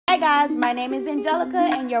guys, my name is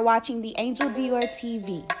Angelica and you're watching the Angel Dior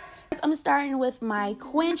TV. I'm starting with my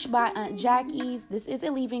Quench by Aunt Jackie's. This is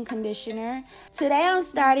a leave-in conditioner. Today I'm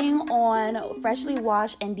starting on freshly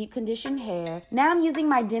washed and deep conditioned hair. Now I'm using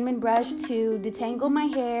my Denman brush to detangle my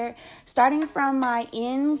hair, starting from my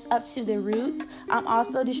ends up to the roots. I'm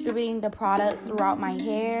also distributing the product throughout my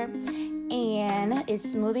hair, and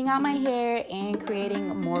it's smoothing out my hair and creating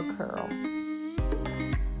more curl.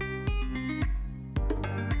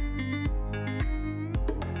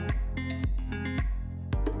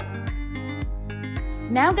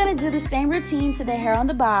 Now I'm going to do the same routine to the hair on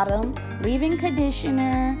the bottom. Leave-in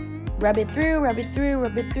conditioner, rub it through, rub it through,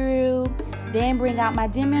 rub it through. Then bring out my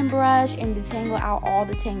Denman brush and detangle out all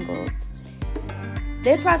the tangles.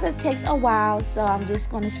 This process takes a while, so I'm just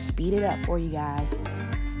going to speed it up for you guys.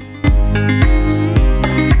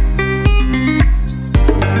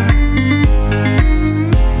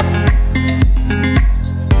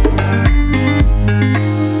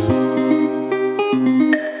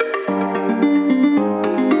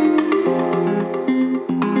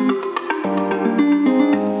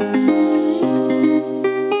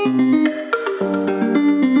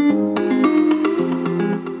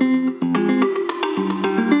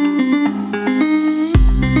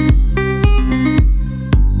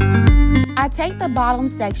 I take the bottom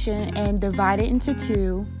section and divide it into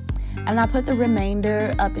two, and I put the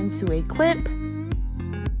remainder up into a clip.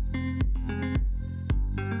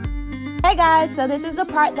 Hey guys, so this is the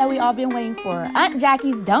part that we all been waiting for. Aunt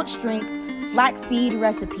Jackie's Don't Shrink Flaxseed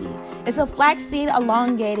recipe. It's a flaxseed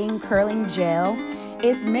elongating curling gel.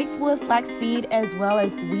 It's mixed with flaxseed as well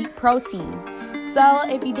as wheat protein. So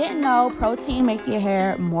if you didn't know, protein makes your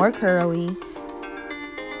hair more curly.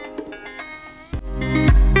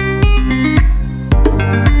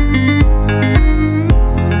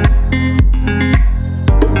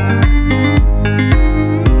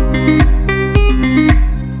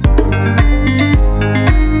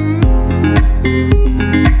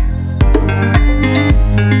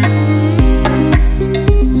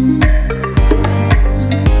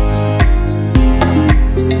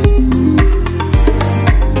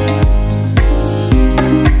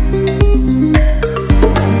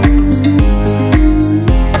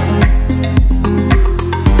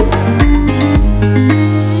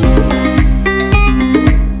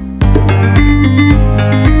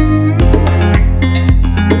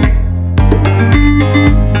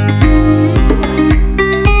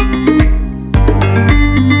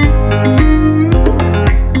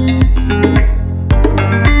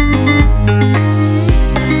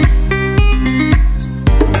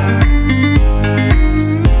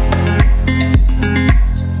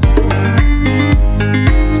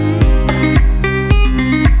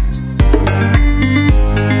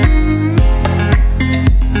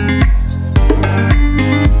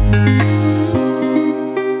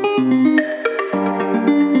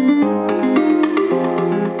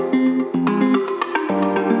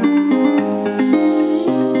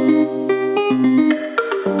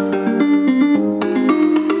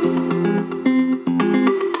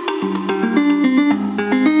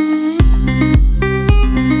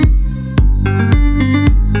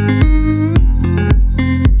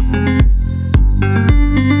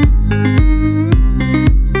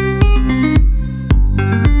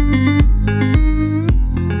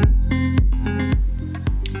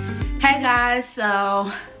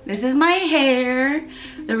 So this is my hair,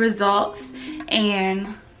 the results,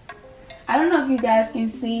 and I don't know if you guys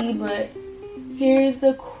can see, but here's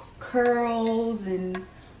the curls and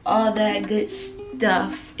all that good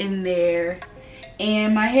stuff in there.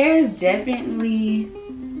 And my hair is definitely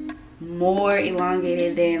more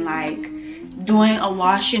elongated than like doing a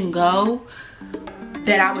wash and go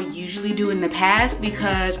that I would usually do in the past,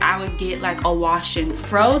 because I would get like a wash and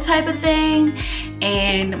fro type of thing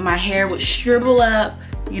and my hair would shrivel up,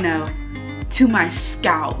 you know, to my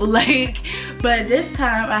scalp. Like, but this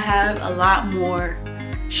time I have a lot more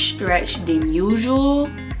stretch than usual,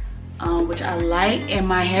 which I like, and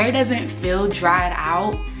my hair doesn't feel dried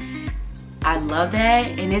out. I love that.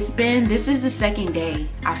 And this is the second day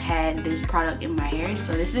I've had this product in my hair,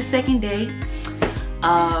 so this is the second day.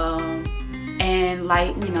 And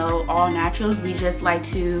like, you know, all naturals, we just like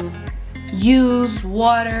to use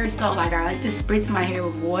water. So like, I like to spritz my hair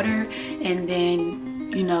with water and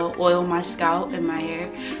then, you know, oil my scalp and my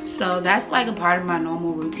hair. So that's like a part of my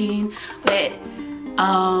normal routine. But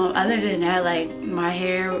other than that, like, my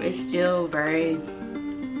hair is still very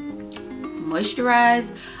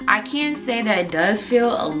moisturized. I can say that it does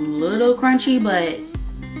feel a little crunchy, but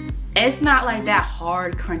it's not like that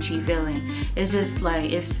hard crunchy feeling. It's just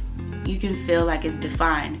like, if you can feel like it's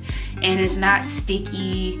defined. and it's not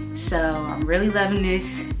sticky, so I'm really loving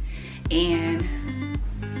this. And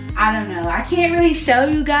I don't know, I can't really show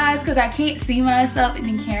you guys because I can't see myself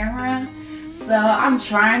in the camera, so I'm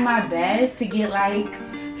trying my best to get like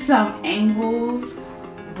some angles,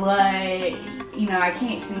 but you know, I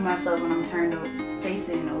can't see myself when I'm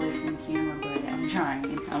facing away from the camera. But I'm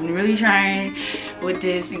trying, I'm really trying with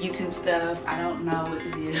this YouTube stuff. I don't know what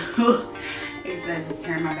to do except just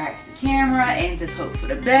turn my back to the camera and just hope for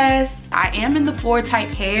the best. I am in the 4 type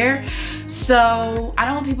hair, so I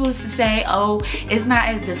don't want people to say, oh, it's not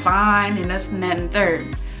as defined and that's and that and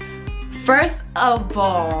third. First of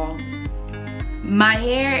all, my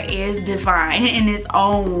hair is defined in its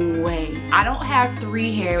own way. I don't have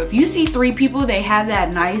 3 hair. If you see 3 people, they have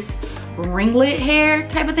that nice ringlet hair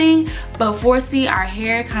type of thing, but 4C, our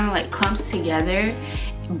hair kind of like clumps together.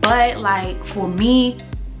 But like for me,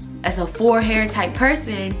 as a 4 hair type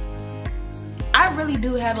person, I really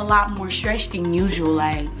do have a lot more stretch than usual,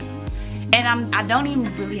 like, and I don't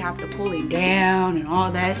even really have to pull it down and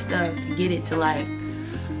all that stuff to get it to, like,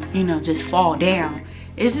 you know, just fall down.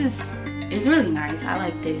 It's really nice. I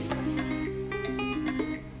like this.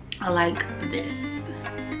 I like this.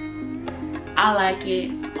 I like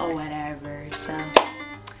it or whatever. So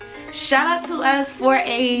shout out to us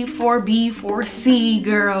 4A, 4B, 4C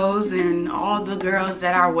girls, and all the girls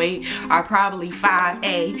that our weight are probably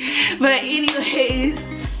 5A. But anyways,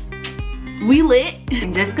 we lit.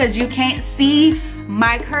 And just because you can't see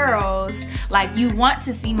my curls, like you want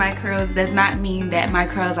to see my curls, does not mean that my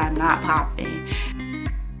curls are not popping.